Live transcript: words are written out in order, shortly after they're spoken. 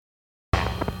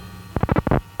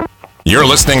You're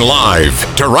listening live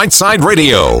to Rightside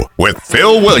Radio with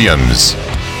Phil Williams.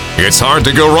 It's hard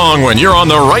to go wrong when you're on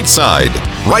the right side.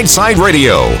 Rightside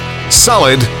Radio.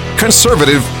 Solid,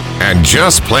 conservative, and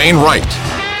just plain right.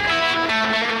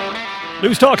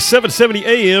 News Talk 770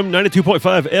 AM,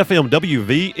 92.5 FM,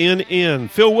 WVNN.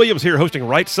 Phil Williams here hosting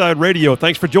Rightside Radio.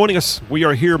 Thanks for joining us. We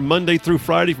are here Monday through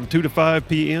Friday from 2 to 5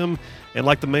 p.m. And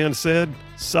like the man said,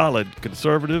 solid,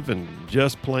 conservative, and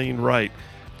just plain right.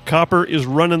 Copper is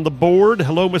running the board.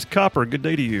 Hello, Miss Copper. Good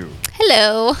day to you.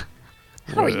 Hello.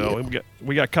 How are you?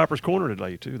 We got Copper's Corner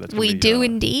today, too. We do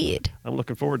indeed. I'm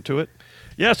looking forward to it.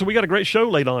 Yeah, so we got a great show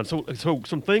laid on. So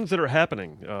some things that are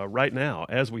happening right now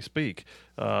as we speak.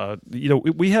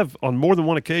 We have on more than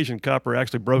one occasion, Copper,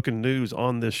 actually broken news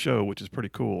on this show, which is pretty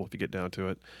cool if you get down to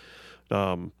it.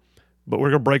 But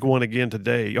we're going to break one again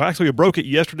today. Actually, we broke it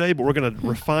yesterday, but we're going to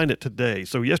refine it today.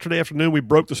 So yesterday afternoon, we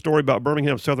broke the story about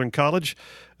Birmingham Southern College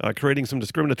creating some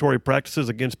discriminatory practices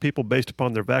against people based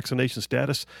upon their vaccination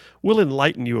status. We'll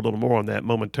enlighten you a little more on that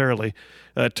momentarily.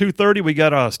 At 2:30, we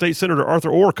got State Senator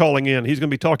Arthur Orr calling in. He's going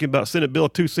to be talking about Senate Bill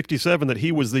 267 that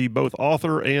he was the both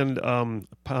author and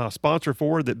sponsor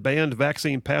for that banned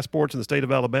vaccine passports in the state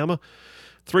of Alabama.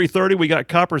 3:30, we got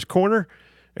Copper's Corner.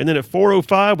 And then at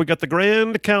 4:05, we got the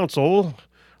Grand Council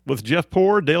with Jeff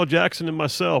Poore, Dale Jackson, and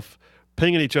myself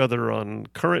pinging each other on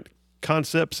current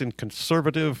concepts in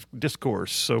conservative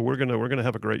discourse. So we're gonna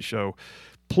have a great show.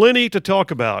 Plenty to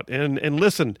talk about. And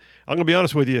listen, I'm gonna be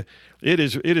honest with you, it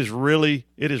is really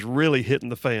hitting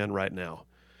the fan right now.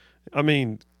 I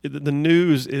mean, the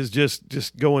news is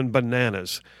just going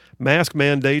bananas. Mask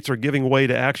mandates are giving way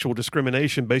to actual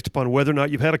discrimination based upon whether or not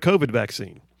you've had a COVID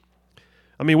vaccine.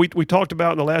 I mean, we talked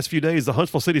about in the last few days, the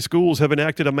Huntsville City schools have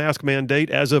enacted a mask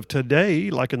mandate. As of today,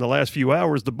 like in the last few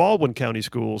hours, the Baldwin County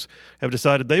schools have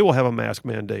decided they will have a mask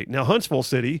mandate. Now, Huntsville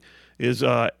City is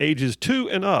ages 2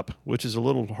 and up, which is a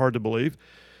little hard to believe.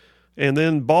 And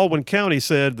then Baldwin County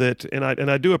said that, and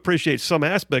I do appreciate some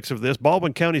aspects of this,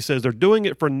 Baldwin County says they're doing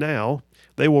it for now.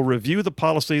 They will review the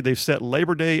policy. They've set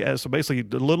Labor Day as, so basically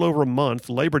a little over a month.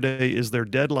 Labor Day is their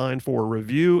deadline for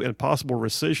review and possible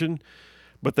rescission.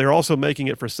 But they're also making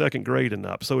it for second grade and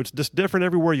up. So it's just different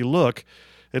everywhere you look.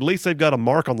 At least they've got a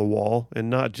mark on the wall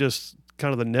and not just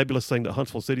kind of the nebulous thing that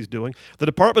Huntsville City's doing. The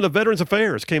Department of Veterans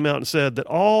Affairs came out and said that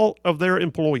all of their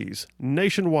employees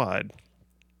nationwide,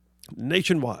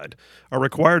 are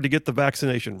required to get the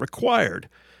vaccination, required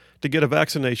to get a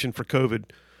vaccination for COVID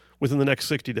within the next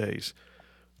 60 days.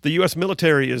 The U.S.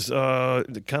 military is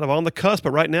kind of on the cusp, but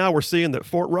right now we're seeing that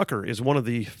Fort Rucker is one of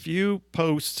the few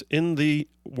posts in the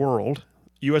world,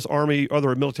 U.S. Army,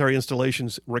 other military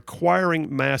installations requiring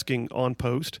masking on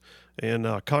post. And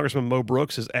Congressman Mo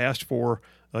Brooks has asked for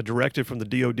a directive from the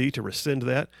DOD to rescind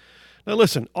that. Now,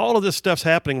 listen, all of this stuff's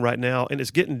happening right now, and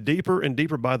it's getting deeper and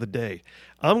deeper by the day.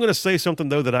 I'm going to say something,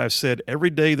 though, that I've said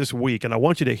every day this week, and I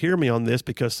want you to hear me on this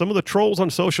because some of the trolls on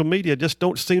social media just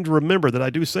don't seem to remember that I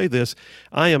do say this.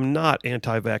 I am not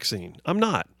anti-vaccine. I'm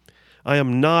not. I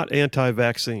am not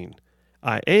anti-vaccine.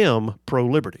 I am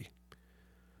pro-liberty.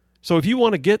 So if you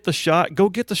want to get the shot, go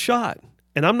get the shot.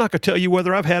 And I'm not going to tell you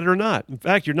whether I've had it or not. In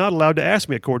fact, you're not allowed to ask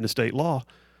me according to state law.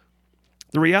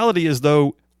 The reality is,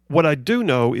 though, what I do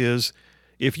know is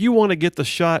if you want to get the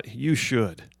shot, you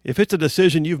should. If it's a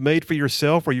decision you've made for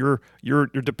yourself or your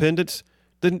dependents,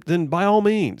 then by all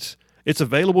means, it's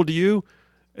available to you.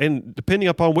 And depending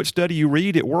upon which study you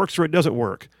read, it works or it doesn't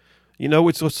work. You know,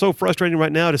 it's so frustrating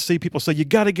right now to see people say, you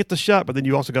got to get the shot, but then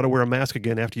you also got to wear a mask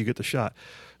again after you get the shot.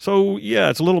 So,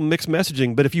 yeah, it's a little mixed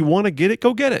messaging, but if you want to get it,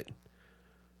 go get it.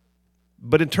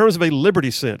 But in terms of a liberty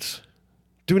sense,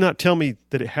 do not tell me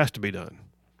that it has to be done.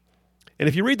 And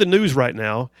if you read the news right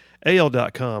now,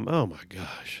 AL.com, oh my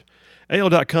gosh,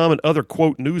 AL.com and other,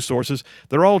 quote, news sources,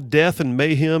 they're all death and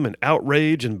mayhem and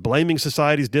outrage and blaming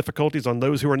society's difficulties on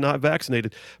those who are not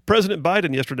vaccinated. President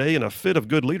Biden yesterday, in a fit of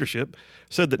good leadership,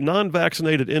 said that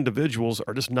non-vaccinated individuals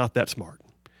are just not that smart.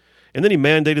 And then he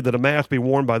mandated that a mask be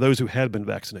worn by those who had been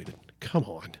vaccinated. Come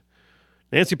on.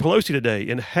 Nancy Pelosi today,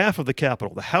 in half of the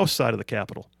Capitol, the House side of the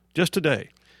Capitol, just today,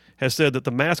 has said that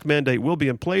the mask mandate will be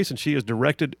in place, and she has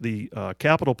directed the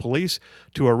Capitol Police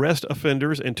to arrest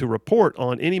offenders and to report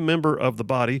on any member of the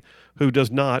body who does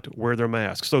not wear their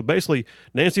mask. So basically,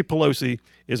 Nancy Pelosi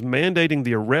is mandating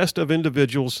the arrest of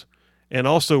individuals and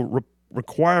also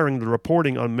requiring the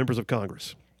reporting on members of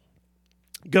Congress.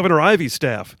 Governor Ivey's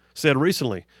staff said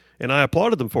recently, and I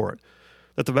applauded them for it,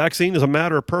 that the vaccine is a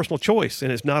matter of personal choice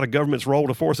and it's not a government's role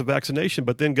to force a vaccination.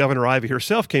 But then Governor Ivey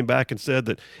herself came back and said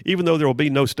that even though there will be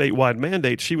no statewide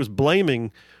mandate, she was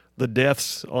blaming the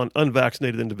deaths on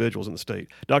unvaccinated individuals in the state.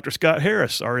 Dr. Scott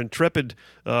Harris, our intrepid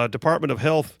Department of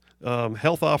Health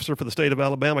health officer for the state of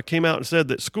Alabama, came out and said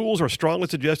that schools are strongly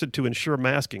suggested to ensure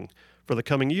masking for the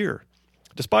coming year,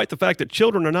 despite the fact that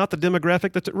children are not the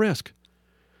demographic that's at risk.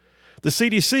 The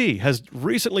CDC has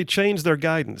recently changed their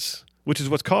guidance, which is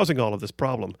what's causing all of this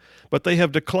problem. But they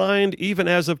have declined, even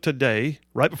as of today,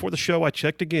 right before the show I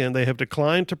checked again, they have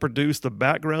declined to produce the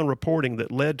background reporting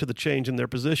that led to the change in their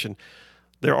position.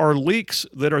 There are leaks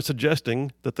that are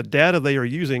suggesting that the data they are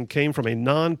using came from a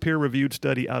non-peer-reviewed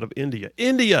study out of India.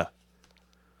 India!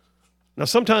 Now,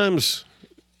 sometimes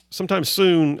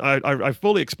soon, I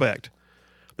fully expect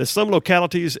that some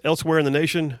localities elsewhere in the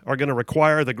nation are going to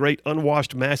require the great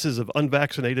unwashed masses of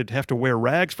unvaccinated to have to wear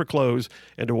rags for clothes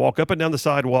and to walk up and down the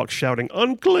sidewalk shouting,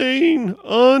 "Unclean!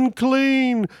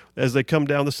 Unclean!" as they come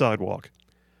down the sidewalk.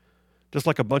 Just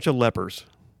like a bunch of lepers.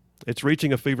 It's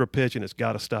reaching a fever pitch and it's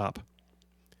got to stop.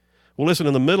 Well, listen,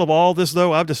 in the middle of all this,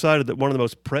 though, I've decided that one of the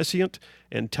most prescient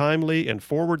and timely and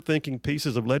forward-thinking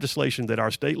pieces of legislation that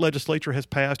our state legislature has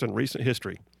passed in recent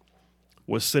history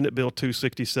was Senate Bill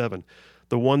 267,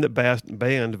 the one that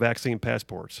banned vaccine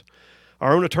passports.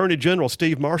 Our own Attorney General,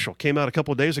 Steve Marshall, came out a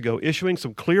couple of days ago issuing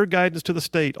some clear guidance to the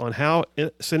state on how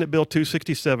Senate Bill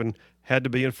 267 had to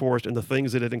be enforced and the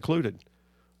things that it included.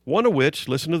 One of which,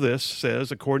 listen to this,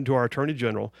 says, according to our Attorney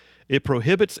General, it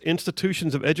prohibits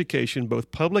institutions of education,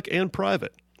 both public and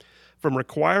private, from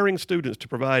requiring students to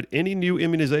provide any new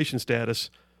immunization status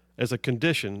as a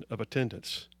condition of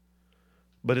attendance.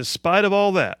 But in spite of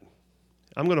all that,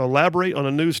 I'm going to elaborate on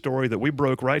a news story that we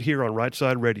broke right here on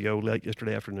Rightside Radio late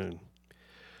yesterday afternoon.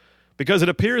 Because it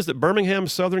appears that Birmingham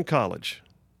Southern College,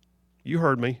 you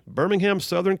heard me, Birmingham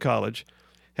Southern College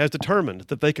has determined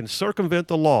that they can circumvent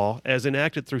the law as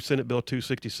enacted through Senate Bill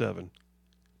 267,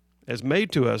 as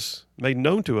made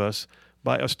known to us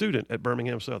by a student at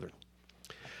Birmingham Southern.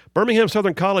 Birmingham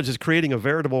Southern College is creating a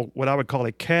veritable, what I would call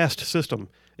a caste system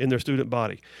in their student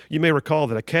body. You may recall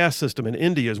that a caste system in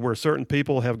India is where certain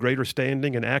people have greater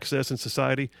standing and access in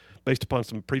society based upon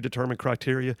some predetermined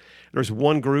criteria. There's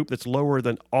one group that's lower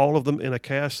than all of them in a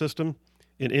caste system.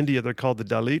 In India, they're called the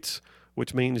Dalits,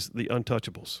 which means the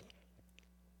untouchables.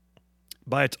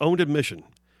 By its own admission,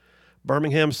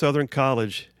 Birmingham Southern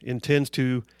College intends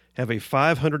to have a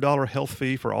 $500 health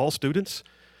fee for all students,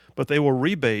 but they will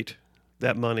rebate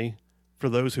that money for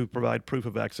those who provide proof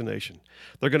of vaccination.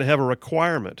 They're going to have a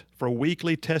requirement for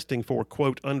weekly testing for,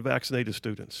 quote, unvaccinated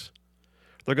students.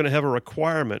 They're going to have a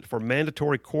requirement for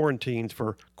mandatory quarantines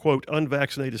for, quote,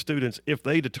 unvaccinated students if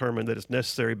they determine that it's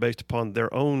necessary based upon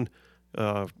their own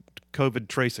COVID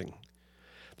tracing.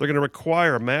 They're going to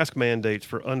require mask mandates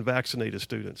for unvaccinated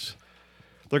students.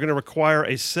 They're going to require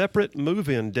a separate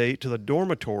move-in date to the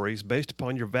dormitories based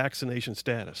upon your vaccination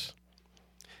status.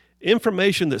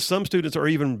 Information that some students are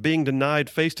even being denied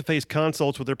face-to-face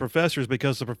consults with their professors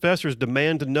because the professors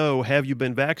demand to know, have you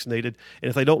been vaccinated? And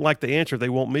if they don't like the answer, they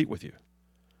won't meet with you.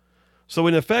 So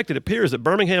in effect, it appears that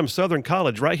Birmingham Southern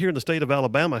College right here in the state of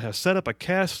Alabama has set up a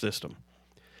caste system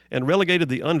and relegated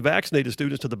the unvaccinated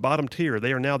students to the bottom tier.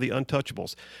 They are now the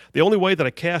untouchables. The only way that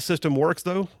a caste system works,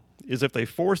 though, is if they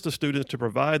force the students to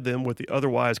provide them with the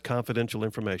otherwise confidential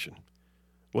information.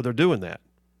 Well, they're doing that.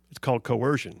 It's called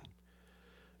coercion.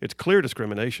 It's clear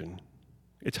discrimination.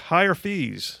 It's higher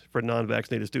fees for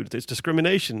non-vaccinated students. It's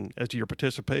discrimination as to your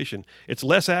participation. It's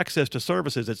less access to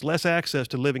services. It's less access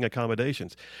to living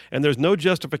accommodations. And there's no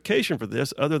justification for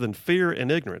this other than fear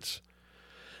and ignorance.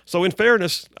 So in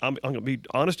fairness, I'm going to be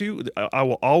honest with you, I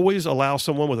will always allow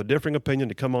someone with a differing opinion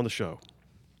to come on the show.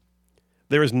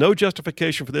 There is no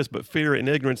justification for this but fear and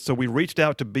ignorance, so we reached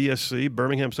out to BSC,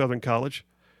 Birmingham Southern College,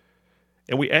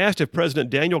 and we asked if President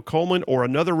Daniel Coleman or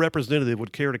another representative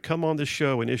would care to come on this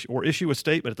show and issue a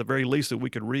statement at the very least that we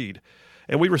could read.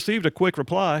 And we received a quick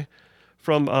reply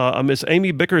from Miss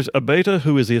Amy Bickers-Abeta,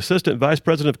 who is the Assistant Vice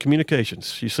President of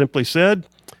Communications. She simply said,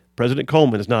 President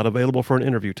Coleman is not available for an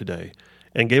interview today,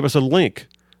 and gave us a link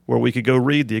where we could go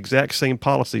read the exact same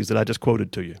policies that I just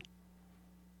quoted to you.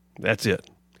 That's it.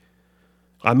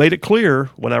 I made it clear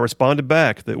when I responded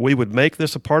back that we would make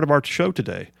this a part of our show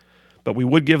today, but we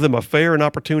would give them a fair and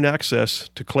opportune access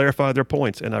to clarify their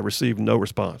points, and I received no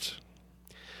response.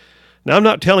 Now, I'm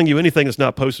not telling you anything that's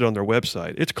not posted on their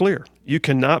website. It's clear. You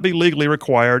cannot be legally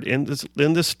required in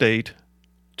this state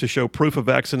to show proof of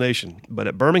vaccination. But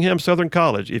at Birmingham Southern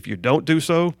College, if you don't do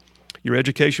so, your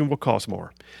education will cost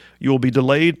more. You will be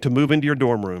delayed to move into your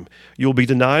dorm room. You will be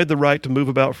denied the right to move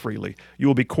about freely. You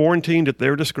will be quarantined at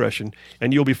their discretion,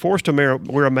 and you'll be forced to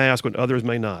wear a mask when others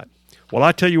may not. Well,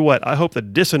 I tell you what, I hope the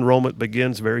disenrollment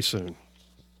begins very soon.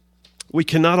 We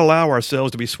cannot allow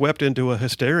ourselves to be swept into a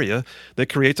hysteria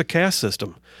that creates a caste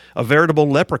system, a veritable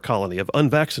leper colony of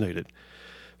unvaccinated.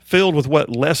 filled with what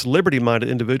less liberty-minded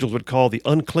individuals would call the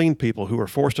unclean people who are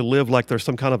forced to live like they're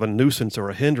some kind of a nuisance or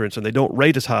a hindrance, and they don't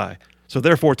rate as high. So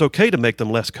therefore, it's okay to make them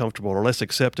less comfortable or less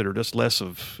accepted or just less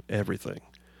of everything.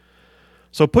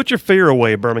 So put your fear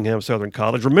away, Birmingham Southern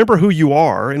College. Remember who you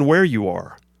are and where you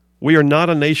are. We are not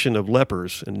a nation of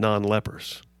lepers and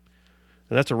non-lepers.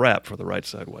 And that's a wrap for the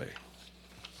Rightside Way.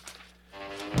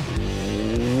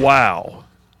 Wow.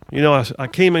 You know, I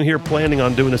came in here planning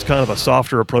on doing this kind of a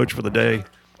softer approach for the day,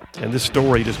 and this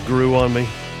story just grew on me.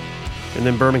 And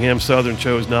then Birmingham Southern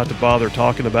chose not to bother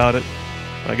talking about it.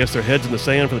 I guess their head's in the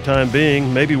sand for the time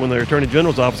being. Maybe when the Attorney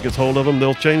General's office gets hold of them,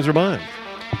 they'll change their mind.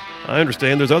 I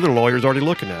understand there's other lawyers already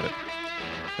looking at it.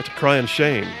 That's a crying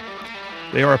shame.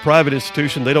 They are a private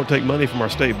institution. They don't take money from our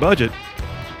state budget,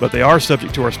 but they are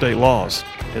subject to our state laws.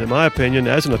 And in my opinion,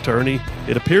 as an attorney,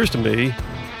 it appears to me,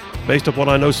 based on what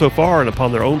I know so far and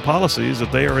upon their own policies,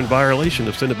 that they are in violation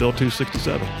of Senate Bill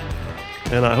 267.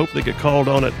 And I hope they get called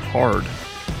on it hard.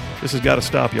 This has got to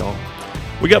stop, y'all.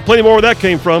 We got plenty more where that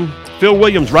came from. Phil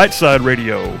Williams, Rightside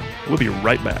Radio. We'll be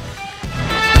right back.